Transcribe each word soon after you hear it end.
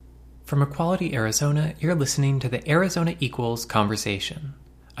From Equality Arizona, you're listening to the Arizona Equals Conversation,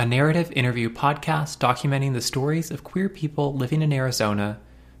 a narrative interview podcast documenting the stories of queer people living in Arizona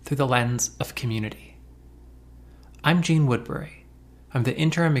through the lens of community. I'm Gene Woodbury. I'm the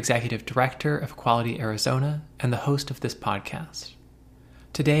Interim Executive Director of Equality Arizona and the host of this podcast.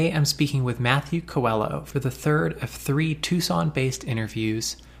 Today, I'm speaking with Matthew Coelho for the third of three Tucson-based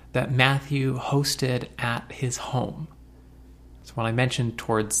interviews that Matthew hosted at his home. So when I mentioned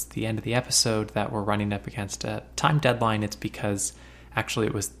towards the end of the episode that we're running up against a time deadline, it's because actually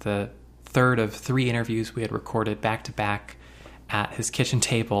it was the third of three interviews we had recorded back-to-back at his kitchen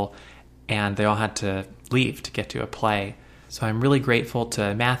table, and they all had to leave to get to a play. So I'm really grateful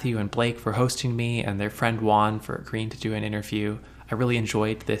to Matthew and Blake for hosting me and their friend Juan for agreeing to do an interview. I really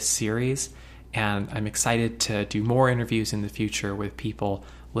enjoyed this series, and I'm excited to do more interviews in the future with people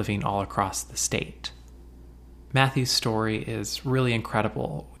living all across the state. Matthew's story is really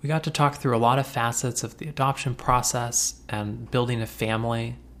incredible. We got to talk through a lot of facets of the adoption process and building a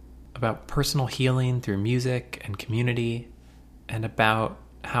family, about personal healing through music and community, and about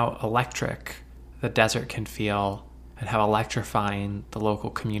how electric the desert can feel and how electrifying the local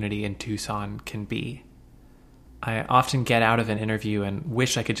community in Tucson can be. I often get out of an interview and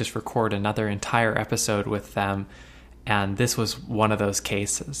wish I could just record another entire episode with them, and this was one of those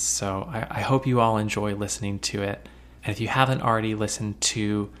cases. So I hope you all enjoy listening to it. And if you haven't already listened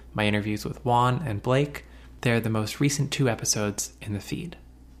to my interviews with Juan and Blake, they're the most recent two episodes in the feed.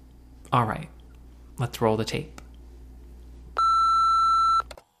 All right, let's roll the tape.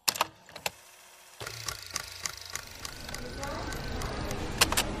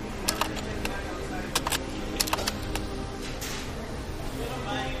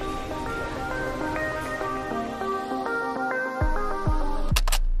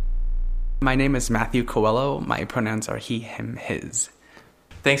 My name is Matthew Coelho. My pronouns are he, him, his.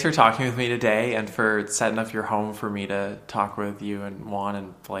 Thanks for talking with me today and for setting up your home for me to talk with you and Juan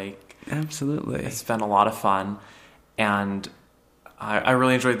and Blake. Absolutely. It's been a lot of fun, and I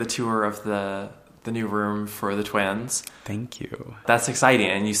really enjoyed the tour of the new room for the twins. Thank you. That's exciting,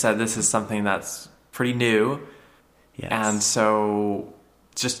 and you said this is something that's pretty new. Yes. And so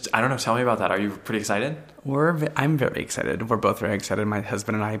just, I don't know, tell me about that. Are you pretty excited? I'm very excited. We're both very excited, my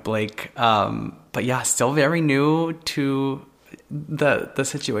husband and I, Blake. But yeah, still very new to the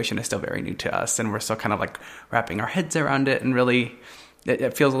situation is still very new to us, and we're still kind of like wrapping our heads around it, and really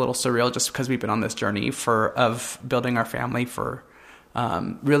it feels a little surreal just because we've been on this journey of building our family for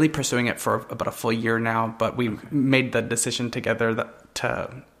really pursuing it for about a full year now. But we made the decision together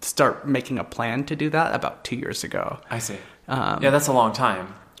to start making a plan to do that about 2 years ago. I see. Yeah, that's a long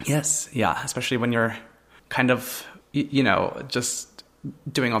time. Yes. Yeah. Especially when you're kind of, just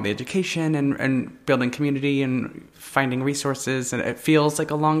doing all the education and building community and finding resources. And it feels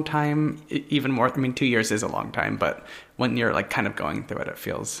like a long time, even more. 2 years is a long time, but when you're like kind of going through it, it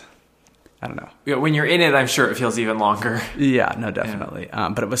feels, I don't know. Yeah, when you're in it, I'm sure it feels even longer. Yeah, no, definitely. Yeah.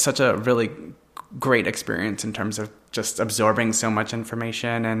 But it was such a really great experience in terms of just absorbing so much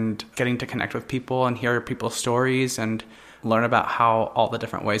information and getting to connect with people and hear people's stories and learn about how all the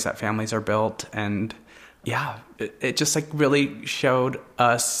different ways that families are built. And yeah, it just like really showed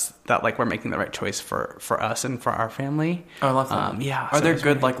us that like we're making the right choice for us and for our family. Oh, I love that. Yeah. Are there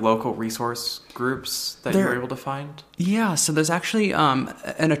good like local resource groups that you were able to find? Yeah. So there's actually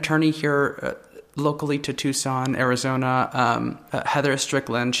an attorney here locally to Tucson, Arizona, Heather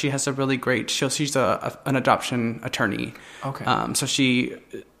Strickland. She has a really great show. She's an adoption attorney. Okay. So she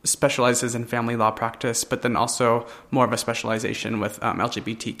specializes in family law practice, but then also more of a specialization with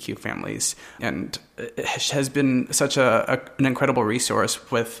LGBTQ families. And it has been such an incredible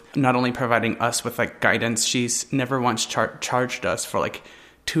resource with not only providing us with like guidance. She's never once charged us for like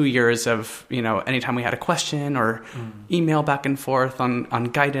 2 years of, anytime we had a question or email back and forth on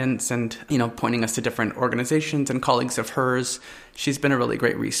guidance and, pointing us to different organizations and colleagues of hers. She's been a really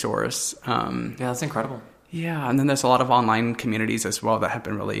great resource. Yeah, that's incredible. Yeah. And then there's a lot of online communities as well that have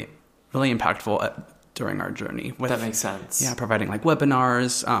been really, really impactful during our journey. That makes sense. Yeah. Providing like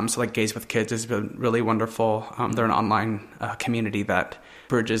webinars. So like Gays with Kids has been really wonderful. They're an online community that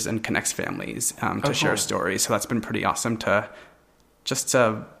bridges and connects families to share stories. So that's been pretty awesome to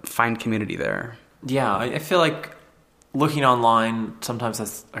find community there. Yeah, I feel like looking online, sometimes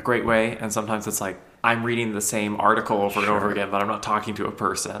that's a great way, and sometimes it's like I'm reading the same article over and over again, but I'm not talking to a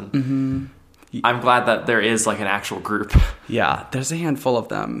person. Mm-hmm. I'm glad that there is like an actual group. Yeah, there's a handful of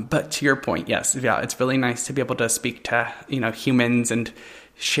them. But to your point, yes, yeah, it's really nice to be able to speak to, humans and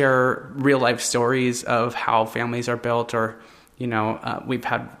share real life stories of how families are built, or, we've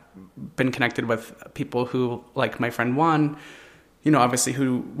been connected with people who, like my friend Juan, obviously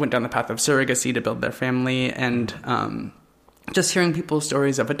who went down the path of surrogacy to build their family, and just hearing people's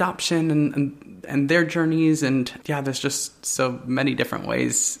stories of adoption and their journeys. And yeah, there's just so many different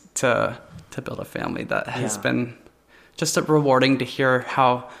ways to build a family that has been just rewarding to hear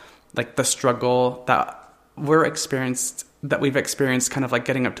how like the struggle that we've experienced kind of like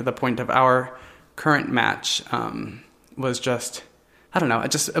getting up to the point of our current match was just, I don't know,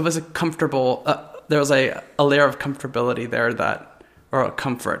 it was a comfortable, there was a layer of comfortability there or a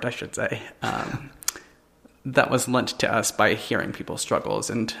comfort, I should say, that was lent to us by hearing people's struggles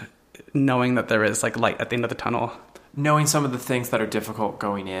and knowing that there is like light at the end of the tunnel. Knowing some of the things that are difficult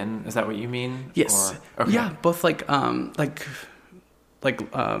going in, is that what you mean? Yes. Or, okay. Yeah, both like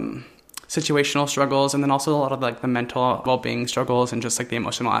situational struggles, and then also a lot of like the mental well-being struggles and just like the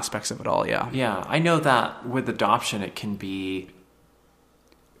emotional aspects of it all. Yeah. Yeah. I know that with adoption, it can be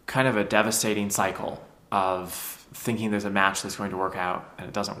kind of a devastating cycle of thinking there's a match that's going to work out and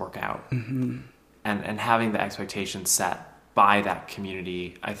it doesn't work out. Mm-hmm. And having the expectations set by that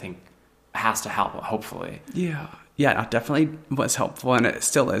community, I think, has to help, hopefully. Yeah. Yeah, it definitely was helpful, and it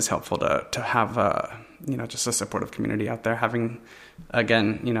still is helpful to have just a supportive community out there. Having,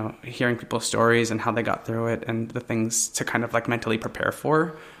 again, hearing people's stories and how they got through it and the things to kind of like mentally prepare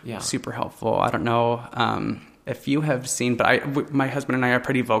for. Yeah. Super helpful. I don't know if you have seen, but my husband and I are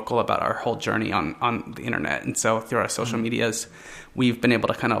pretty vocal about our whole journey on the internet, and so through our social medias, we've been able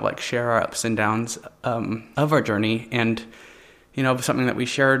to kind of like share our ups and downs of our journey, and something that we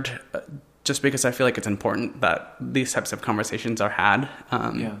shared. Just because I feel like it's important that these types of conversations are had.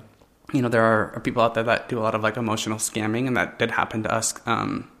 There are people out there that do a lot of like emotional scamming, and that did happen to us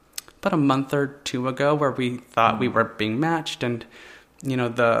about a month or two ago, where we thought we were being matched, and we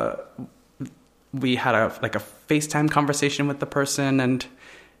had a FaceTime conversation with the person, and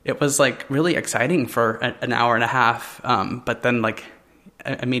it was like really exciting for an hour and a half. But then like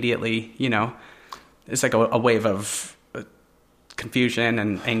immediately, it's like a wave of confusion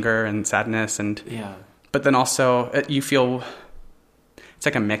and anger and sadness, but then also you feel it's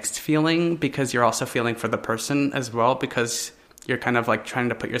like a mixed feeling, because you're also feeling for the person as well, because you're kind of like trying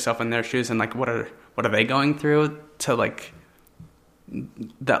to put yourself in their shoes and like what are they going through to like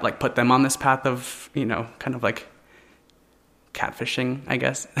that like put them on this path of kind of like catfishing, I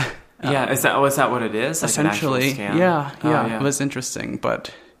guess. Is that what it is? Like essentially, an actual scam? Yeah. It was interesting,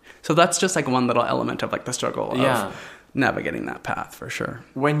 but so that's just like one little element of like the struggle of navigating that path, for sure.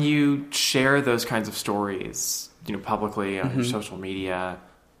 When you share those kinds of stories, publicly on your social media,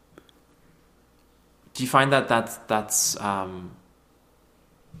 do you find that that's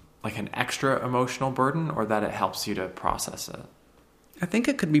like an extra emotional burden, or that it helps you to process it? I think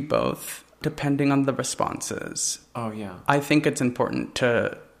it could be both, depending on the responses. Oh yeah. I think it's important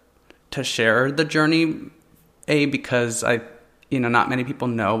to share the journey, because not many people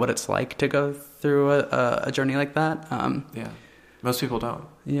know what it's like to go through a journey like that. Most people don't.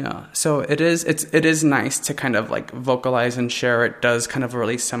 Yeah. So it is nice to kind of like vocalize and share. It does kind of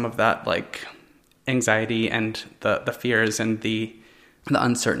release some of that like anxiety and the fears and the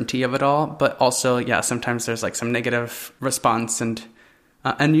uncertainty of it all. But also, sometimes there's like some negative response, and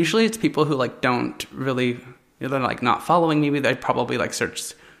usually it's people who like don't really, they're like not following. Maybe they probably like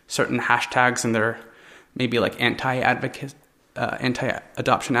search certain hashtags, and they're maybe like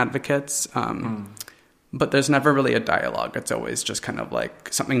anti-adoption advocates. But there's never really a dialogue. It's always just kind of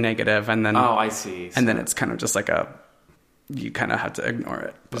like something negative, and then I see. And then it's kind of just like you kind of have to ignore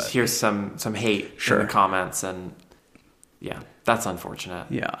it. But here's some hate in the comments, and that's unfortunate.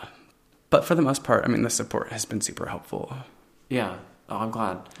 Yeah, but for the most part, I mean, the support has been super helpful. Yeah. Oh, I'm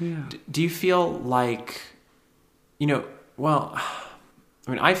glad. Yeah. Do you feel like, I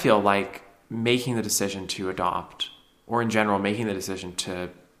feel like making the decision to adopt, or in general, making the decision to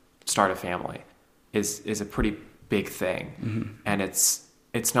start a family is a pretty big thing. Mm-hmm. And it's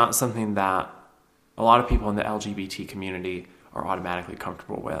not something that a lot of people in the LGBT community are automatically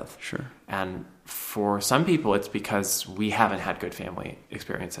comfortable with. Sure. And for some people, it's because we haven't had good family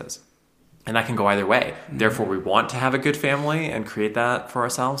experiences. And that can go either way. Mm-hmm. Therefore, we want to have a good family and create that for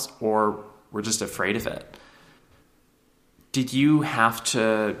ourselves, or we're just afraid of it. Did you have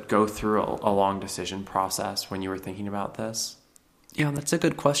to go through a long decision process when you were thinking about this? Yeah, that's a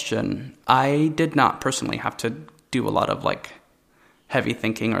good question. I did not personally have to do a lot of like heavy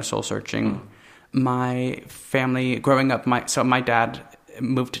thinking or soul searching. My family growing up, my dad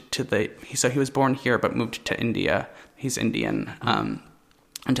moved he was born here but moved to India. He's Indian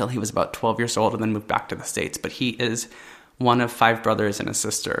until he was about 12 years old, and then moved back to the States. But he is one of 5 brothers and a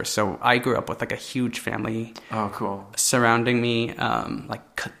sister. So I grew up with like a huge family. Oh, cool. Surrounding me, like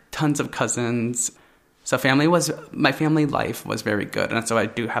tons of cousins. So my family life was very good. And so I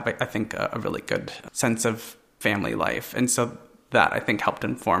do have, I think, a really good sense of family life. And so that, I think, helped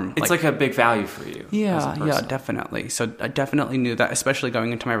inform. It's like a big value for you. Yeah, definitely. So I definitely knew that, especially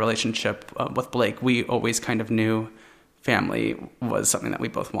going into my relationship with Blake, we always kind of knew family was something that we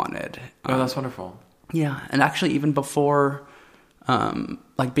both wanted. Oh, that's wonderful. Yeah. And actually, even before,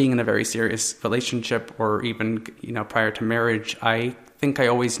 like being in a very serious relationship or even, prior to marriage, I think I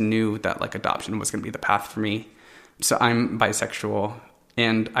always knew that like adoption was going to be the path for me. So I'm bisexual.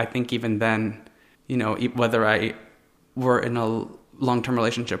 And I think even then, whether I were in a long-term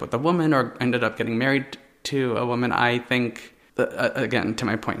relationship with a woman or ended up getting married to a woman, I think that, again, to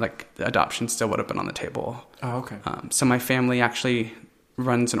my point, like the adoption still would have been on the table. Oh, okay. So my family actually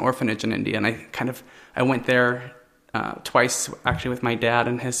runs an orphanage in India, and I went there twice actually with my dad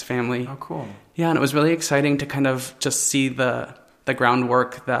and his family. Oh, cool. Yeah, and it was really exciting to kind of just see the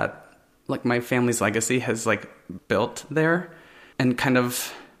groundwork that like my family's legacy has like built there, and kind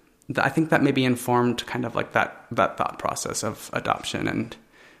of I think that maybe informed kind of like that thought process of adoption. And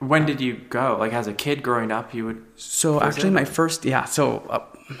when did you go? Like as a kid growing up, you would. So actually, my first I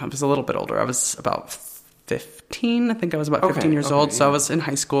was a little bit older. I was about 15. I think I was about 15 years old. So I was in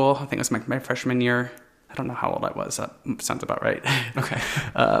high school. I think it was my freshman year. I don't know how old I was. That sounds about right. Okay.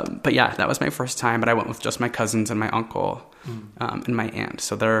 But yeah, that was my first time. But I went with just my cousins and my uncle and my aunt.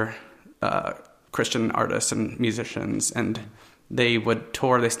 So they're Christian artists and musicians, and they would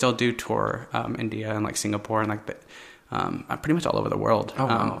tour. They still do tour India and like Singapore and like pretty much all over the world. Oh,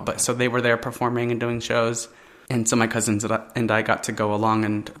 wow. Okay. But so they were there performing and doing shows. And so my cousins and I got to go along.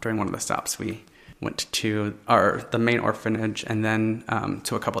 And during one of the stops, we went to the main orphanage and then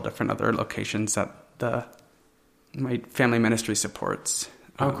to a couple different other locations that my family ministry supports.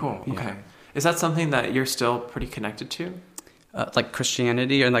 Oh, cool. Yeah. Okay. Is that something that you're still pretty connected to? Like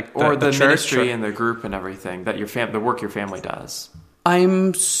Christianity or like the church, ministry and the group and everything that the work your family does?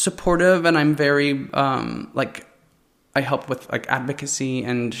 I'm supportive, and I'm very I help with like advocacy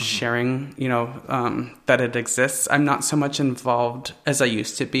and sharing, that it exists. I'm not so much involved as I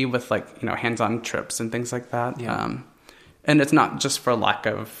used to be with like, hands-on trips and things like that. Yeah. And it's not just for lack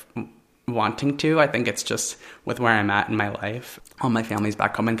of wanting to. I think it's just with where I'm at in my life. All my family's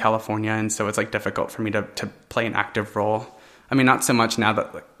back home in California, and so it's like difficult for me to play an active role. I mean, not so much now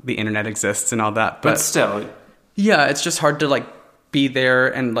that like, the internet exists and all that, but still. Yeah, it's just hard to like be there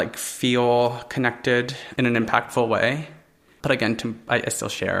and like feel connected in an impactful way. But again, I still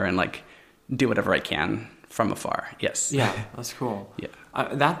share and like do whatever I can from afar. Yes. Yeah, that's cool. Yeah.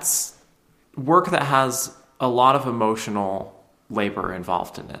 That's work that has a lot of emotional labor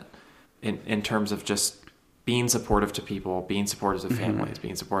involved in it, in terms of just being supportive to people, being supportive to families,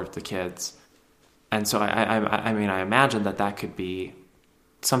 being supportive to kids. And so I mean, I imagine that could be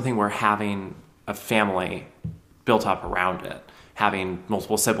something where having a family built up around it, having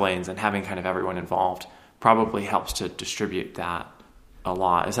multiple siblings and having kind of everyone involved probably helps to distribute that a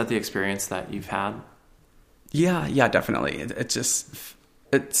lot. Is that the experience that you've had? Yeah, definitely. It's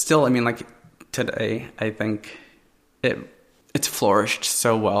still, I mean, like today, I think it's flourished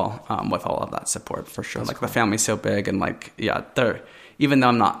so well with all of that support for sure. That's like cool. The family's so big, and like, yeah, even though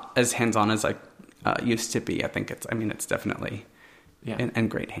I'm not as hands-on as I used to be, I think it's definitely in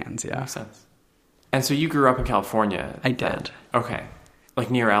great hands. Yeah. Makes sense. And so you grew up in California. I did. Okay.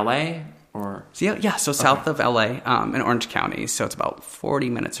 Like near LA or? So south of LA, in Orange County. So it's about 40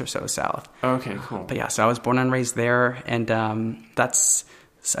 minutes or so south. Okay, cool. But yeah, so I was born and raised there, and I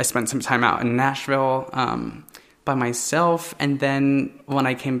spent some time out in Nashville by myself. And then when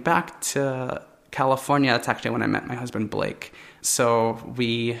I came back to California, that's actually when I met my husband, Blake. So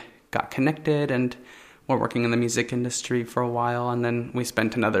we got connected and were working in the music industry for a while. And then we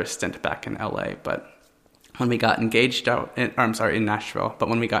spent another stint back in LA. But when we got engaged in Nashville. But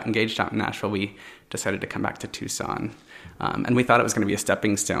when we got engaged out in Nashville, we decided to come back to Tucson. And we thought it was going to be a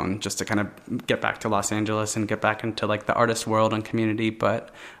stepping stone just to kind of get back to Los Angeles and get back into like the artist world and community. But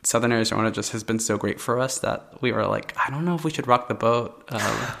Southern Arizona just has been so great for us that we were like, I don't know if we should rock the boat.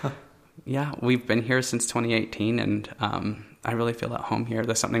 Yeah, we've been here since 2018, and I really feel at home here.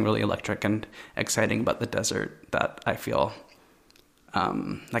 There's something really electric and exciting about the desert that I feel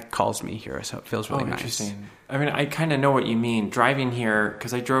like calls me here, so it feels really nice. Interesting. I mean, I kind of know what you mean. Driving here,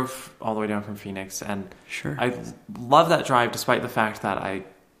 because I drove all the way down from Phoenix, and sure. I love that drive despite the fact that I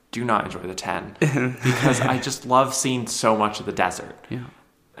do not enjoy the 10, because I just love seeing so much of the desert. Yeah.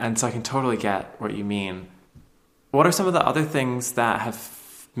 And so I can totally get what you mean. What are some of the other things that have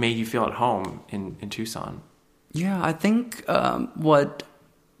made you feel at home in Tucson? Yeah, I think what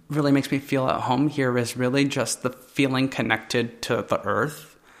really makes me feel at home here is really just the feeling connected to the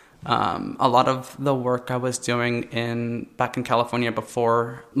earth. A lot of the work I was doing back in California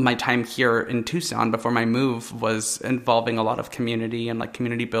before my time here in Tucson, before my move, was involving a lot of community and like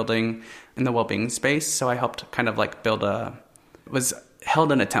community building in the well-being space. So I helped kind of like build it was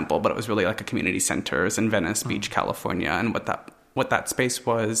held in a temple, but it was really like a community center. It was in Venice Beach, California. And what that space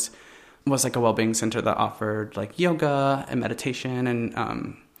was like a well-being center that offered like yoga and meditation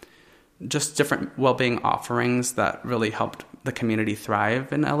and just different well-being offerings that really helped the community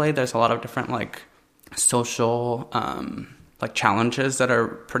thrive in LA. There's a lot of different like social like challenges that are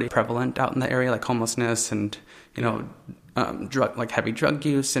pretty prevalent out in the area, like homelessness and heavy drug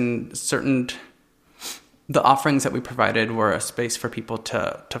use, and the offerings that we provided were a space for people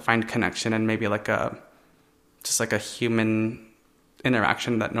to find connection and maybe like a human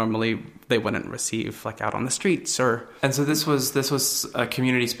interaction that normally they wouldn't receive like out on the streets. And so this was a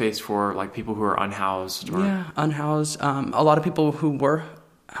community space for like people who are unhoused unhoused, a lot of people who were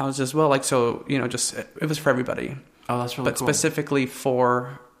housed as well, like, so just it was for everybody. Oh, that's really cool. But specifically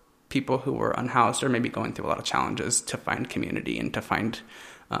for people who were unhoused or maybe going through a lot of challenges, to find community and to find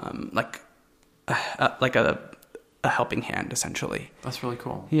a helping hand, essentially. That's really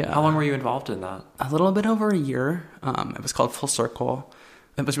cool. Yeah. How long were you involved in that? A little bit over a year. It was called Full Circle.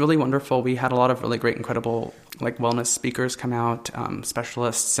 It was really wonderful. We had a lot of really great, incredible, like, wellness speakers come out,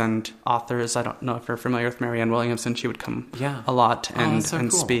 specialists and authors. I don't know if you're familiar with Marianne Williamson. She would come a lot and cool.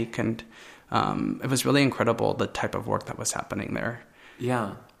 speak. And it was really incredible, the type of work that was happening there.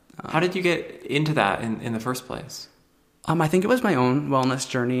 Yeah. How did you get into that in the first place? I think it was my own wellness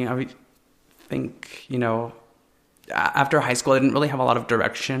journey. I think, after high school, I didn't really have a lot of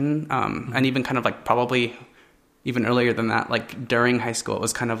direction. And even kind of like probably even earlier than that, like during high school, it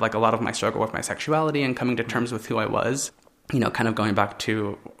was kind of like a lot of my struggle with my sexuality and coming to terms with who I was, kind of going back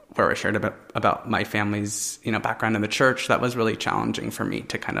to where I shared about my family's, background in the church. That was really challenging for me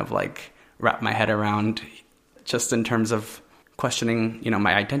to kind of like wrap my head around, just in terms of questioning,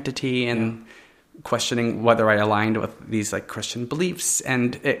 my identity and questioning whether I aligned with these like Christian beliefs.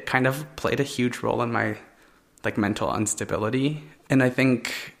 And it kind of played a huge role in my like mental instability. And I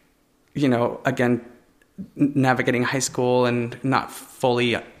think, again, navigating high school and not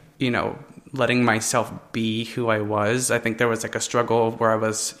fully, letting myself be who I was. I think there was like a struggle where I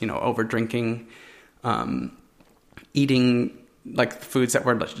was, over drinking, eating like foods that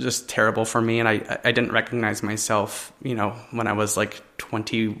were just terrible for me. And I didn't recognize myself, when I was like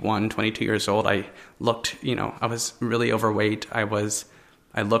 21, 22 years old. I looked, I was really overweight.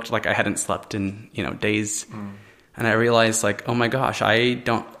 I looked like I hadn't slept in, days. And I realized like, oh my gosh, I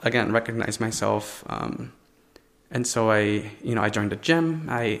don't, again, recognize myself. And so I joined a gym.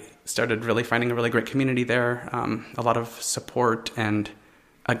 I started really finding a really great community there. A lot of support. And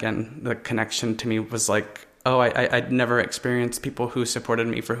again, the connection to me was like, I'd never experienced people who supported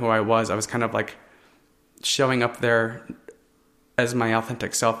me for who I was. I was kind of like showing up there as my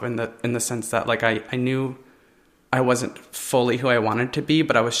authentic self in the sense that like I knew I wasn't fully who I wanted to be,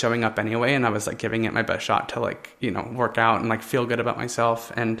 but I was showing up anyway, and I was like giving it my best shot to like, work out and like feel good about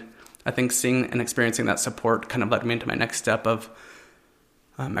myself. And I think seeing and experiencing that support kind of led me into my next step of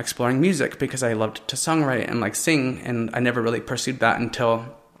exploring music, because I loved to songwrite and like sing, and I never really pursued that until,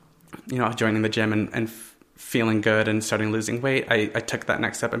 joining the gym and feeling good and starting losing weight. I took that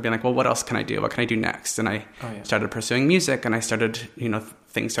next step and being like, well, what else can I do? What can I do next? And I started pursuing music, and I started,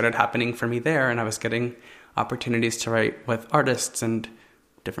 things started happening for me there, and I was getting opportunities to write with artists and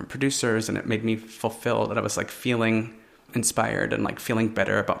different producers, and it made me fulfilled. And I was like feeling inspired and like feeling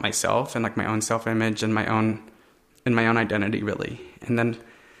better about myself and like my own self-image and my own identity, really. And then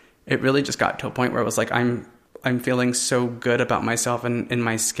it really just got to a point where it was like, I'm feeling so good about myself and in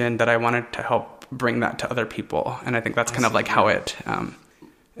my skin that I wanted to help bring that to other people. And I think that's kind of like how it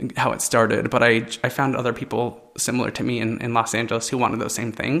started. But I found other people similar to me in Los Angeles who wanted those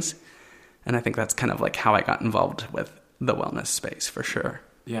same things. And I think that's kind of like how I got involved with the wellness space, for sure.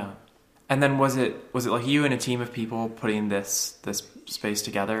 Yeah. And then was it like you and a team of people putting this space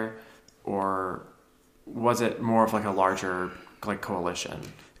together, or was it more of like a larger like coalition?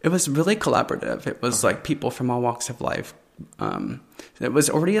 It was really collaborative. It was like people from all walks of life. It was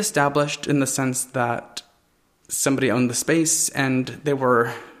already established in the sense that somebody owned the space and they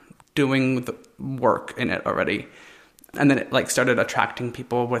were doing the work in it already. And then it like started attracting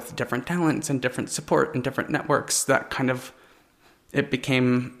people with different talents and different support and different networks that kind of, it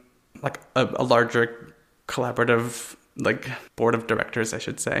became like a larger collaborative, like board of directors, I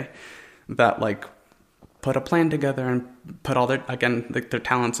should say, that like put a plan together and put all their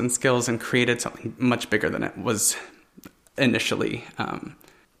talents and skills and created something much bigger than it was initially.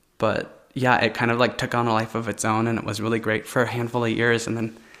 But yeah, it kind of like took on a life of its own, and it was really great for a handful of years. And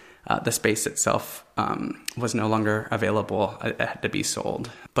then the space itself was no longer available. It had to be sold.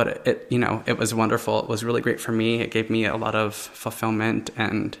 But it was wonderful. It was really great for me. It gave me a lot of fulfillment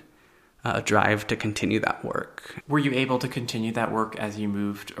and a drive to continue that work. Were you able to continue that work as you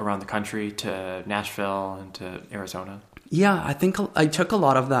moved around the country to Nashville and to Arizona? Yeah, I think I took a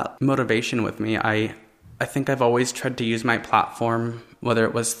lot of that motivation with me. I think I've always tried to use my platform, whether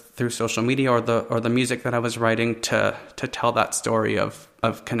it was through social media or the music that I was writing, to tell that story of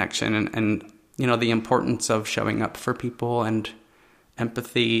connection and the importance of showing up for people and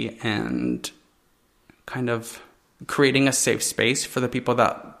empathy and kind of creating a safe space for the people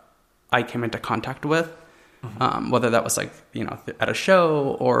that I came into contact with, whether that was like, at a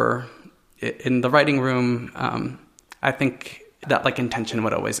show or in the writing room. I think that like intention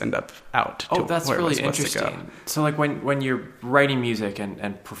would always end up out to that's where really it was supposed interesting. to go. So like when you're writing music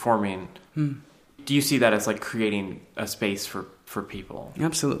and performing, do you see that as like creating a space for people?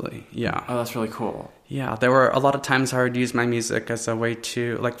 Absolutely. Yeah. Oh, that's really cool. Yeah. There were a lot of times I would use my music as a way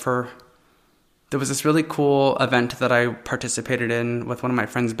to there was this really cool event that I participated in with one of my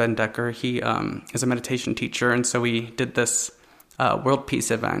friends, Ben Decker. He is a meditation teacher. And so we did this world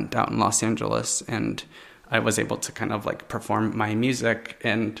peace event out in Los Angeles. And I was able to kind of like perform my music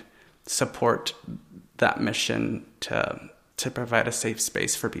and support that mission to provide a safe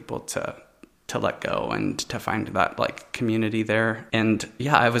space for people to let go and to find that like community there. And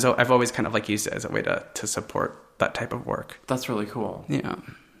yeah, I've always kind of like used it as a way to support that type of work. That's really cool. Yeah.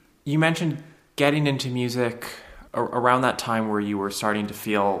 You mentioned getting into music around that time where you were starting to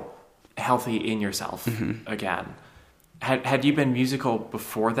feel healthy in yourself again. Had you been musical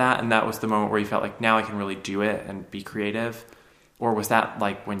before that, and that was the moment where you felt like, now I can really do it and be creative? Or was that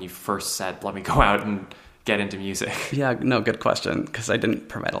like when you first said, let me go out and get into music? Yeah, no, good question, because I didn't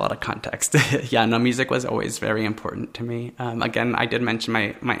provide a lot of context. Yeah, no, music was always very important to me. Again, I did mention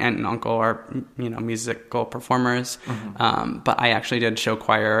my aunt and uncle are, musical performers, but I actually did show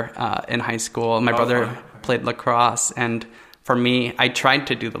choir in high school. My brother played lacrosse, and for me, I tried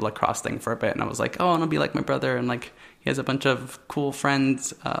to do the lacrosse thing for a bit, and I was like, oh, I want to be like my brother, and like he has a bunch of cool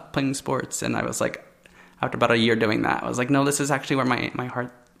friends playing sports, and I was like, after about a year doing that, I was like, no, this is actually where my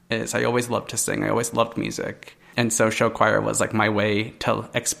heart is. I always loved to sing. I always loved music. And so show choir was like my way to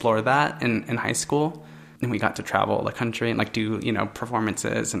explore that in high school. And we got to travel the country and like do,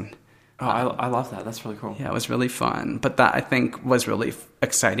 performances. And I love that. That's really cool. Yeah, it was really fun. But that I think was really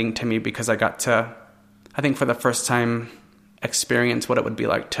exciting to me because I got to, I think for the first time, experience what it would be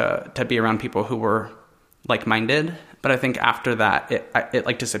like to be around people who were like-minded. But I think after that, it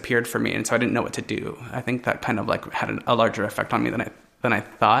like disappeared for me. And so I didn't know what to do. I think that kind of like had a larger effect on me than I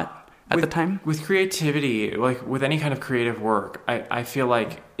thought at the time. With creativity, like with any kind of creative work, I feel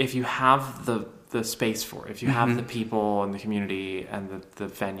like if you have the space for it, if you have the people and the community and the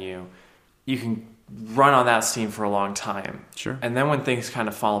venue, you can run on that steam for a long time. Sure. And then when things kind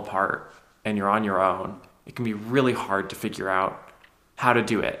of fall apart and you're on your own, it can be really hard to figure out how to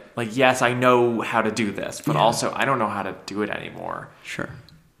do it. Like, yes, I know how to do this, but also I don't know how to do it anymore. Sure.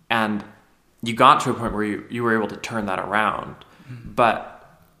 And you got to a point where you were able to turn that around.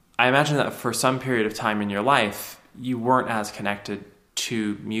 But I imagine that for some period of time in your life, you weren't as connected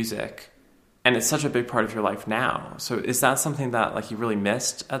to music. And it's such a big part of your life now. So is that something that like you really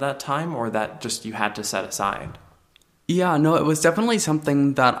missed at that time, or that just you had to set aside? Yeah, no, it was definitely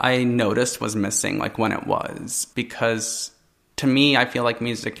something that I noticed was missing, like when it was. Because to me, I feel like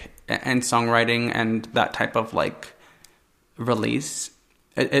music and songwriting and that type of like release,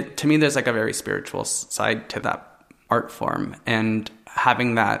 to me, there's like a very spiritual side to that art form, and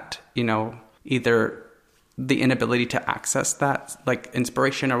having that, either the inability to access that like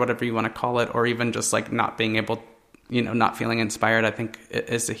inspiration or whatever you want to call it, or even just like not being able, not feeling inspired, I think it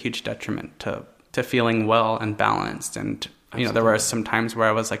is a huge detriment to feeling well and balanced. And, there were some times where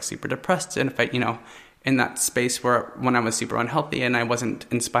I was like super depressed, and if I, in that space where when I was super unhealthy and I wasn't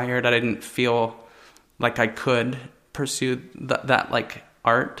inspired, I didn't feel like I could pursue that like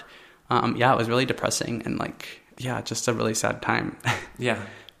art. It was really depressing and like, just a really sad time. Yeah.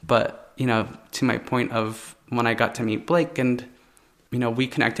 But, to my point of when I got to meet Blake and, we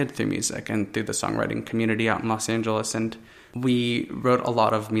connected through music and through the songwriting community out in Los Angeles, and we wrote a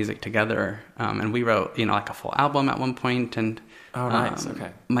lot of music together. And we wrote, like a full album at one point. And oh, nice.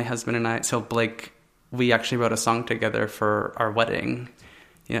 Okay. My husband and I, so Blake, we actually wrote a song together for our wedding.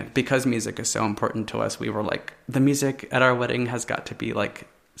 Because music is so important to us, we were like, the music at our wedding has got to be like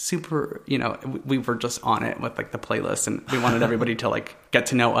super, we were just on it with like the playlist, and we wanted everybody to like get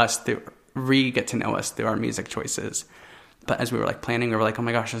to know us through our music choices. But as we were like planning, we were like, oh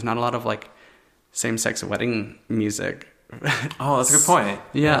my gosh, there's not a lot of like same-sex wedding music Oh, that's a good point.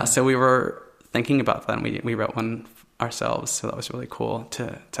 Yeah, so we were thinking about that, and we wrote one ourselves, so that was really cool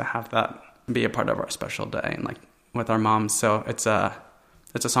to have that be a part of our special day, and like with our moms. So it's a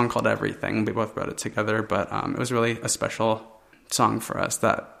song called Everything. We both wrote it together, but it was really a special song for us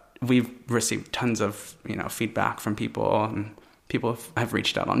that we've received tons of, feedback from people, and people have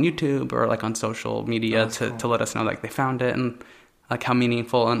reached out on YouTube or like on social media to let us know like they found it and like how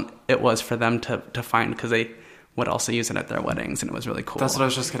meaningful and it was for them to find, because they would also use it at their weddings, and it was really cool. That's what I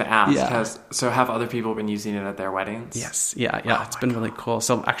was just going to ask. Yeah. So have other people been using it at their weddings? Yes. Yeah. It's been really cool.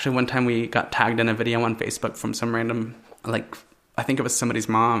 So actually one time we got tagged in a video on Facebook from some random, like, I think it was somebody's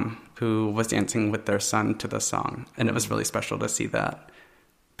mom who was dancing with their son to the song. And it was really special to see that,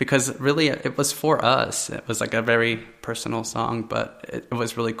 because really it was for us. It was like a very personal song, but it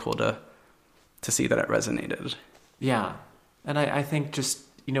was really cool to see that it resonated. Yeah. And I think just,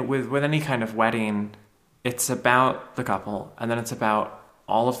 with any kind of wedding, it's about the couple, and then it's about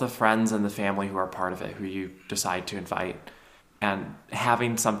all of the friends and the family who are part of it, who you decide to invite, and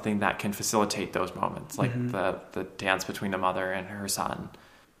having something that can facilitate those moments, like the dance between the mother and her son.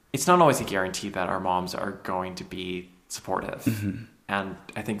 It's not always a guarantee that our moms are going to be supportive. Mm-hmm. And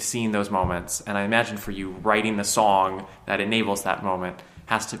I think seeing those moments, and I imagine for you, writing the song that enables that moment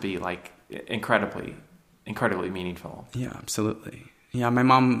has to be like incredibly, incredibly meaningful. Yeah, absolutely. Yeah, my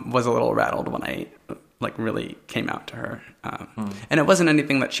mom was a little rattled when I like really came out to her. And it wasn't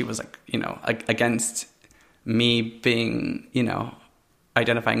anything that she was like, against me being,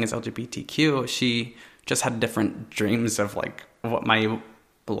 identifying as LGBTQ. She just had different dreams of like what my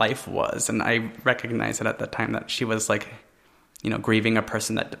life was. And I recognized it at that time that she was like, grieving a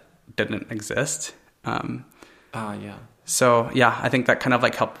person that didn't exist. Yeah. So yeah, I think that kind of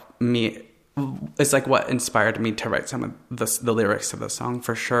like helped me. It's like what inspired me to write some of the lyrics of the song,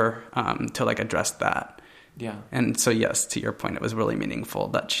 for sure, to like address that. Yeah. And so, yes, to your point, it was really meaningful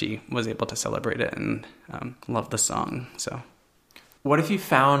that she was able to celebrate it and love the song. So what have you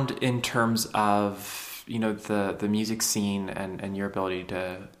found in terms of, the music scene and your ability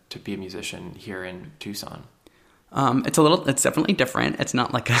to be a musician here in Tucson? It's definitely different. It's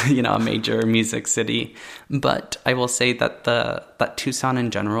not like a major music city, but I will say that that Tucson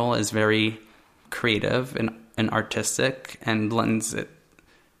in general is very creative and artistic, and lends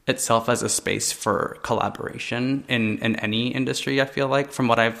itself as a space for collaboration in any industry. I feel like, from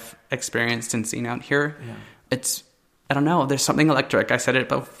what I've experienced and seen out here, I don't know, there's something electric. I said it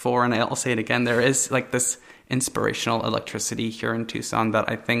before and I'll say it again. There is like this inspirational electricity here in Tucson that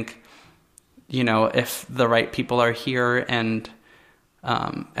I think, if the right people are here and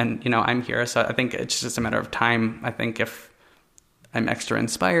I'm here. So I think it's just a matter of time. I think if I'm extra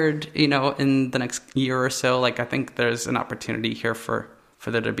inspired, in the next year or so, like I think there's an opportunity here for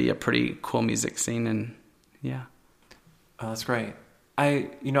there to be a pretty cool music scene. And yeah. Oh, that's great. I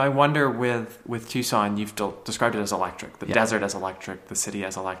wonder with Tucson, you've described it as electric, the desert as electric, the city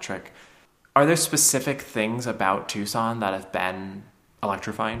as electric. Are there specific things about Tucson that have been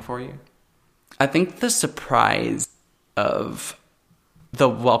electrifying for you? I think the surprise of the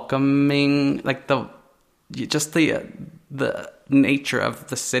welcoming, like the nature of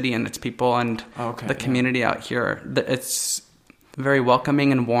the city and its people and the community out here. It's very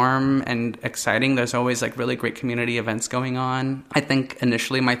welcoming and warm and exciting. There's always like really great community events going on. I think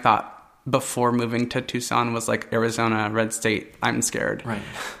initially my thought before moving to Tucson was like Arizona, red state, I'm scared. Right.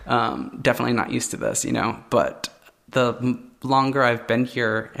 Definitely not used to this, but the longer I've been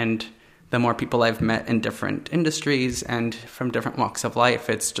here and the more people I've met in different industries and from different walks of life,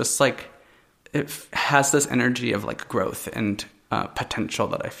 it's just like, it has this energy of like growth and potential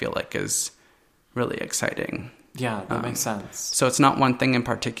that I feel like is really exciting. Yeah, that makes sense. So it's not one thing in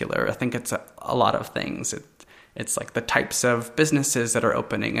particular. I think it's a lot of things. It's like the types of businesses that are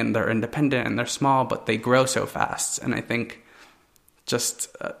opening, and they're independent and they're small, but they grow so fast. And I think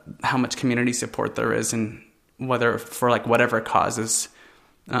just how much community support there is, and whether for like whatever causes,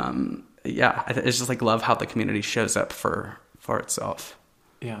 it's just like love how the community shows up for itself.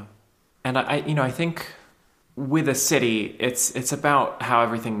 Yeah. And I think with a city, it's about how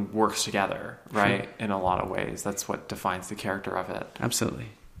everything works together, right? Sure. In a lot of ways. That's what defines the character of it. Absolutely.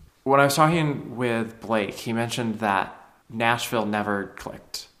 When I was talking with Blake, he mentioned that Nashville never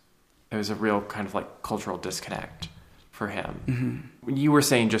clicked. It was a real kind of like cultural disconnect for him. Mm-hmm. You were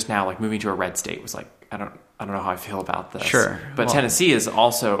saying just now, like moving to a red state was like, I don't know how I feel about this. Sure. But Tennessee is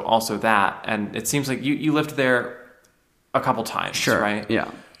also that. And it seems like you lived there a couple times, sure. Right?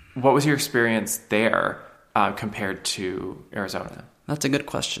 Yeah. What was your experience there compared to Arizona? That's a good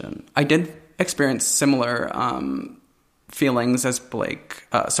question. I did experience similar feelings as Blake.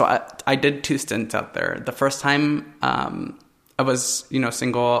 So I did 2 stints out there. The first time I was,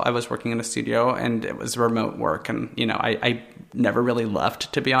 single. I was working in a studio, and it was remote work. And, I never really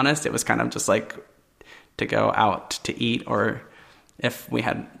left, to be honest. It was kind of just like to go out to eat, or if we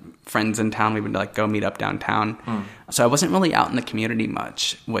had friends in town, we would like go meet up downtown. So I wasn't really out in the community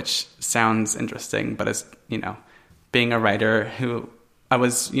much, which sounds interesting, but as, being a writer who I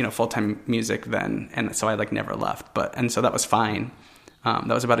was, full-time music then. And so I like never left, and so that was fine. That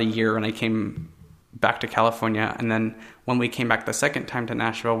was about a year when I came back to California. And then when we came back the second time to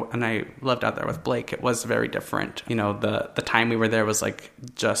Nashville and I lived out there with Blake, it was very different. The time we were there was like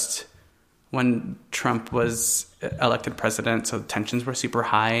just when Trump was elected president. So the tensions were super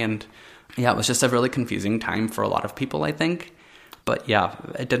high, and it was just a really confusing time for a lot of people, I think. But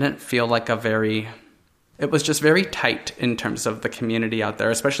it didn't feel like it was just very tight in terms of the community out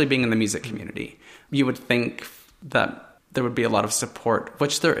there, especially being in the music community. You would think that there would be a lot of support,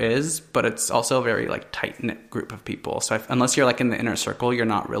 which there is, but it's also a very like tight-knit group of people. So unless you're like in the inner circle, you're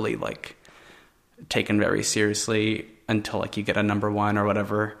not really like taken very seriously until like you get a number 1 or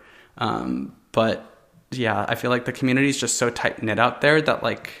whatever. But I feel like the community is just so tight-knit out there that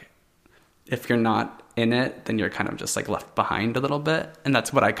like if you're not in it, then you're kind of just like left behind a little bit. And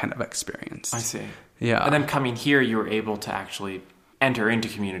that's what I kind of experienced. I see. Yeah. And then coming here, you were able to actually enter into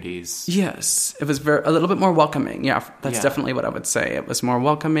communities. Yes. It was a little bit more welcoming. Yeah. That's definitely what I would say. It was more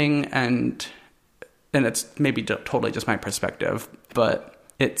welcoming, and it's maybe totally just my perspective, but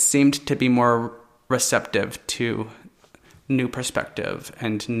it seemed to be more receptive to new perspective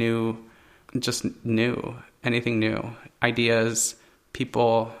and anything new, ideas,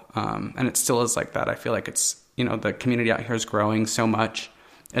 people. And it still is like that. I feel like it's, the community out here is growing so much.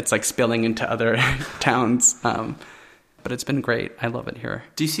 It's like spilling into other towns. But it's been great. I love it here.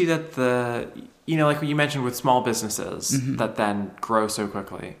 Do you see that like what you mentioned with small businesses that then grow so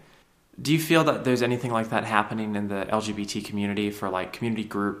quickly? Do you feel that there's anything like that happening in the LGBT community for like community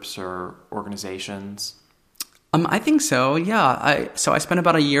groups or organizations? I think so. Yeah. I spent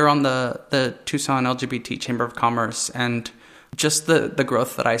about a year on the Tucson LGBT Chamber of Commerce, and just the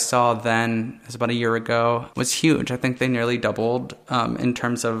growth that I saw then, it was about a year ago, was huge. I think they nearly doubled in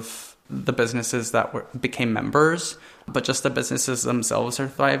terms of the businesses that became members, but just the businesses themselves are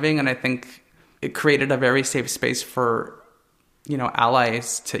thriving. And I think it created a very safe space for,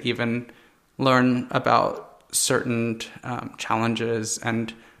 allies to even learn about certain challenges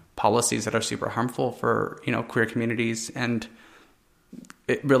and policies that are super harmful for, queer communities. And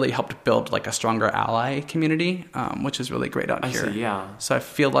it really helped build like a stronger ally community, which is really great out here. I see, yeah. So I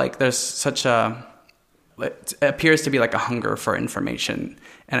feel like there's it appears to be like a hunger for information.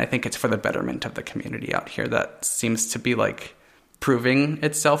 And I think it's for the betterment of the community out here that seems to be like proving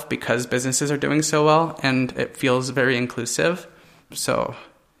itself because businesses are doing so well, and it feels very inclusive. So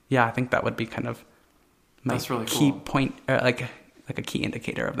I think that would be kind of my really key cool. point, like a key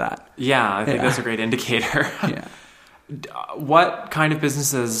indicator of that. Yeah, I think that's a great indicator. Yeah. What kind of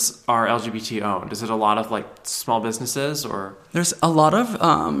businesses are LGBT owned? Is it a lot of like small businesses, or? There's a lot of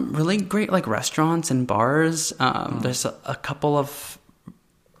really great like restaurants and bars. There's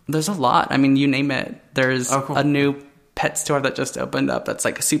there's a lot. I mean, you name it. There's a new pet store that just opened up that's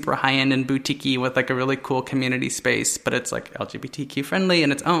like super high end and boutique-y with like a really cool community space, but it's like LGBTQ friendly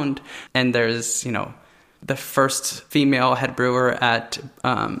and it's owned. And there's, the first female head brewer at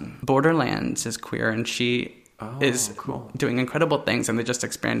Borderlands is queer, and she is doing incredible things, and they just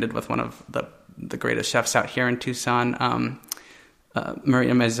expanded with one of the greatest chefs out here in Tucson,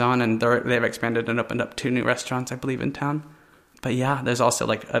 Maria Maison, and they've expanded and opened up 2 new restaurants, I believe, in town. But there's also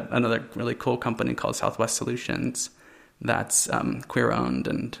like another really cool company called Southwest Solutions that's queer owned,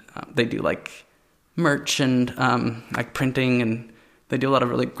 and they do like merch and like printing, and they do a lot of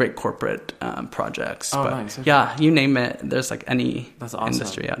really great corporate projects. Nice. Okay. Yeah, you name it. There's like any That's awesome.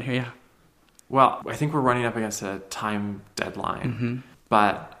 industry out here. Yeah. Well, I think we're running up against a time deadline,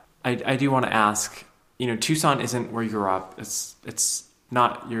 but I do want to ask, Tucson isn't where you grew up. It's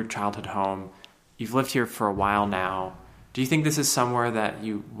not your childhood home. You've lived here for a while now. Do you think this is somewhere that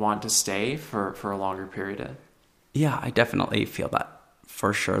you want to stay for a longer period? Yeah, I definitely feel that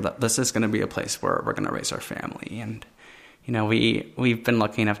for sure, that this is going to be a place where we're going to raise our family. And, we've been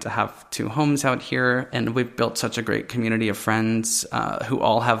lucky enough to have 2 homes out here, and we've built such a great community of friends who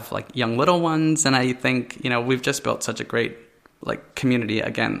all have like young little ones. And I think, we've just built such a great like community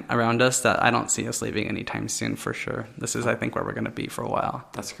again around us that I don't see us leaving anytime soon for sure. This is, I think, where we're going to be for a while.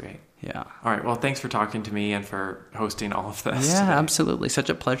 That's great. Yeah. All right. Well, thanks for talking to me and for hosting all of this. Yeah, today. Absolutely. Such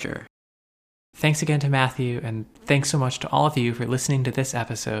a pleasure. Thanks again to Matthew, and thanks so much to all of you for listening to this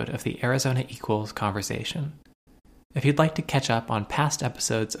episode of the Arizona Equals Conversation. If you'd like to catch up on past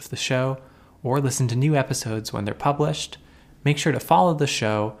episodes of the show or listen to new episodes when they're published, make sure to follow the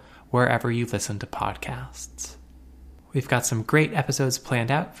show wherever you listen to podcasts. We've got some great episodes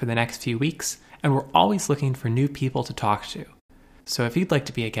planned out for the next few weeks, and we're always looking for new people to talk to. So if you'd like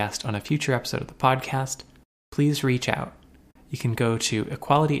to be a guest on a future episode of the podcast, please reach out. You can go to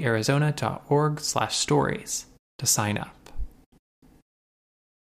equalityarizona.org/stories to sign up.